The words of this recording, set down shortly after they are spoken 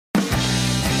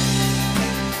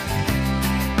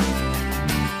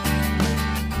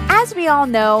As we all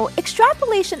know,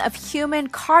 extrapolation of human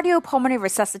cardiopulmonary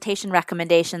resuscitation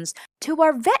recommendations to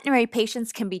our veterinary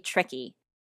patients can be tricky.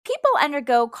 People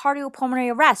undergo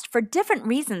cardiopulmonary arrest for different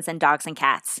reasons in dogs and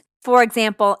cats. For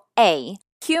example, A,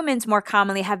 humans more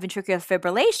commonly have ventricular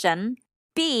fibrillation.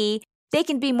 B, they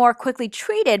can be more quickly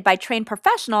treated by trained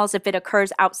professionals if it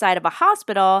occurs outside of a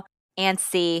hospital. And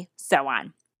C, so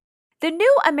on. The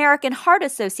new American Heart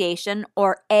Association,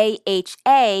 or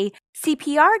AHA,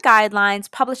 CPR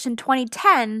guidelines published in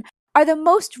 2010 are the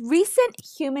most recent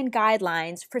human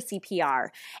guidelines for CPR,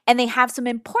 and they have some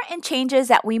important changes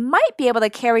that we might be able to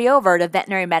carry over to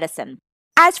veterinary medicine.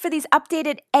 As for these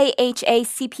updated AHA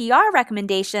CPR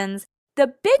recommendations,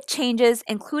 the big changes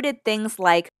included things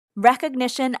like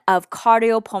recognition of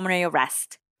cardiopulmonary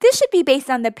arrest. This should be based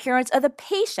on the appearance of the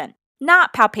patient,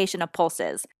 not palpation of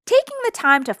pulses. Taking the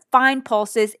time to find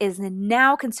pulses is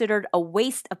now considered a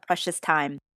waste of precious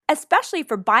time, especially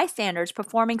for bystanders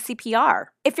performing CPR.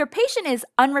 If your patient is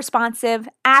unresponsive,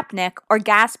 apneic, or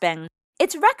gasping,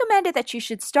 it's recommended that you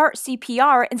should start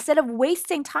CPR instead of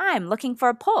wasting time looking for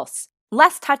a pulse.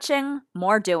 Less touching,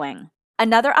 more doing.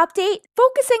 Another update,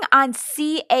 focusing on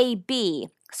CAB,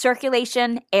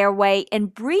 circulation, airway,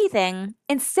 and breathing,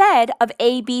 instead of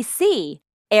ABC,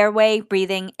 airway,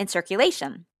 breathing, and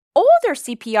circulation. Older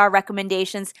CPR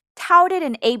recommendations touted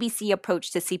an ABC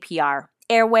approach to CPR,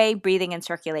 airway, breathing, and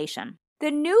circulation.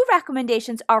 The new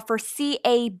recommendations are for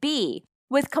CAB,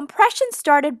 with compression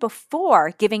started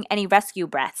before giving any rescue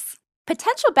breaths.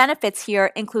 Potential benefits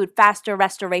here include faster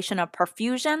restoration of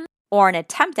perfusion, or an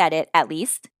attempt at it at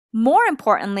least. More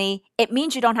importantly, it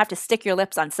means you don't have to stick your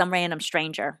lips on some random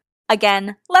stranger.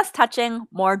 Again, less touching,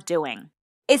 more doing.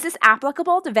 Is this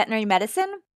applicable to veterinary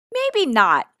medicine? Maybe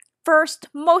not. First,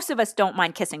 most of us don't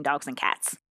mind kissing dogs and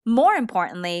cats. More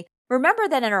importantly, remember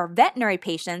that in our veterinary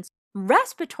patients,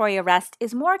 respiratory arrest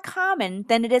is more common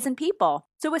than it is in people,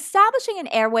 so establishing an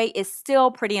airway is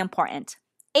still pretty important.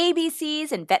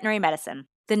 ABCs in veterinary medicine.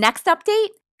 The next update?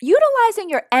 Utilizing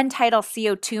your end-tidal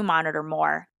CO2 monitor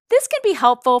more. This can be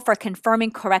helpful for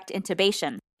confirming correct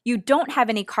intubation. You don't have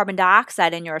any carbon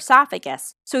dioxide in your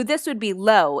esophagus, so this would be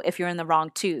low if you're in the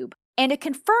wrong tube. And to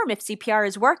confirm if CPR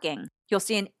is working, you'll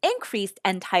see an increased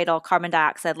end-tidal carbon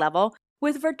dioxide level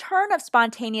with return of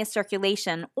spontaneous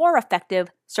circulation or effective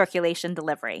circulation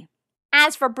delivery.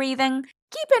 As for breathing,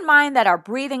 keep in mind that our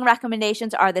breathing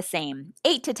recommendations are the same,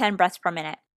 8 to 10 breaths per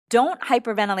minute. Don't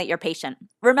hyperventilate your patient.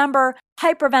 Remember,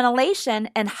 hyperventilation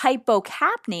and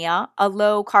hypocapnia, a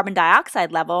low carbon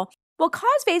dioxide level, will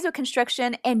cause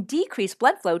vasoconstriction and decrease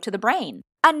blood flow to the brain.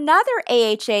 Another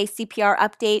AHA CPR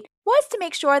update was to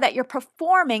make sure that you're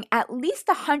performing at least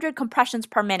 100 compressions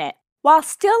per minute while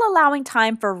still allowing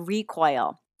time for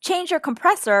recoil. Change your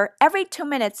compressor every 2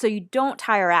 minutes so you don't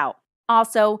tire out.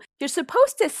 Also, you're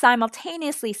supposed to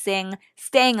simultaneously sing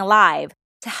 "Staying Alive"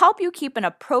 to help you keep an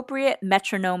appropriate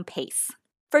metronome pace.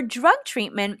 For drug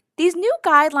treatment, these new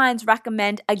guidelines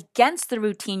recommend against the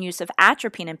routine use of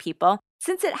atropine in people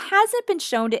since it hasn't been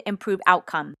shown to improve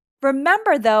outcome.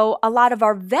 Remember, though, a lot of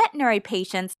our veterinary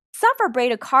patients suffer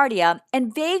bradycardia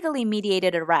and vagally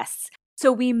mediated arrests,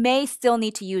 so we may still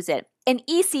need to use it. An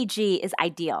ECG is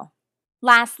ideal.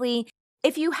 Lastly,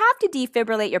 if you have to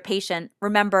defibrillate your patient,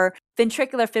 remember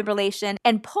ventricular fibrillation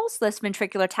and pulseless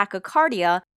ventricular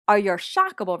tachycardia are your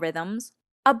shockable rhythms.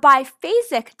 A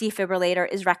biphasic defibrillator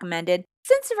is recommended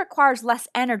since it requires less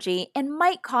energy and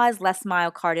might cause less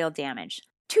myocardial damage.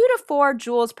 2 to 4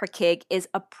 joules per kg is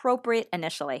appropriate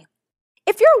initially.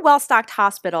 If you're a well-stocked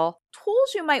hospital,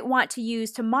 tools you might want to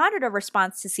use to monitor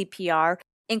response to CPR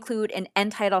include an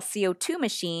end-tidal CO2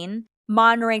 machine,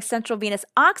 monitoring central venous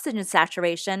oxygen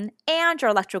saturation, and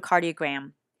your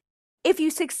electrocardiogram. If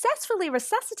you successfully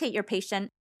resuscitate your patient,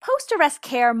 post-arrest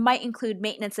care might include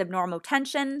maintenance of normal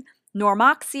tension,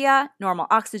 normoxia, normal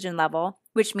oxygen level,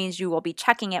 which means you will be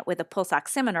checking it with a pulse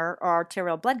oximeter or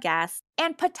arterial blood gas,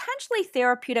 and potentially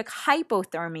therapeutic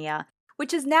hypothermia,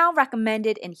 which is now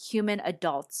recommended in human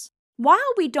adults.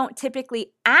 While we don't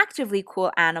typically actively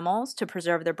cool animals to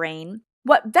preserve their brain,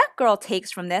 what VetGirl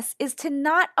takes from this is to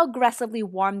not aggressively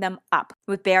warm them up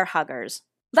with bear huggers.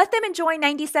 Let them enjoy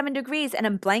 97 degrees in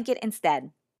a blanket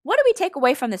instead. What do we take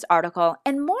away from this article?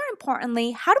 And more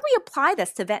importantly, how do we apply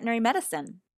this to veterinary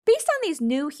medicine? Based on these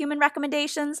new human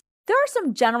recommendations, there are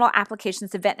some general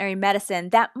applications to veterinary medicine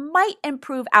that might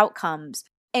improve outcomes,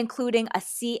 including a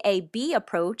CAB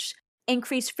approach,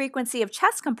 increased frequency of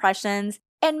chest compressions,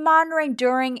 and monitoring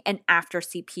during and after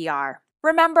CPR.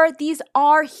 Remember, these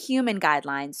are human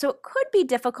guidelines, so it could be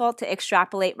difficult to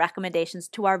extrapolate recommendations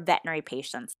to our veterinary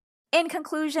patients. In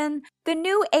conclusion, the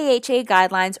new AHA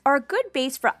guidelines are a good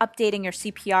base for updating your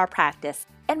CPR practice,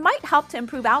 and might help to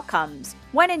improve outcomes.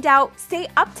 When in doubt, stay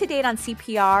up to date on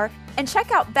CPR and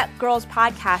check out VetGirl's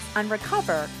podcast on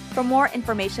Recover for more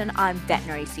information on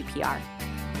veterinary CPR.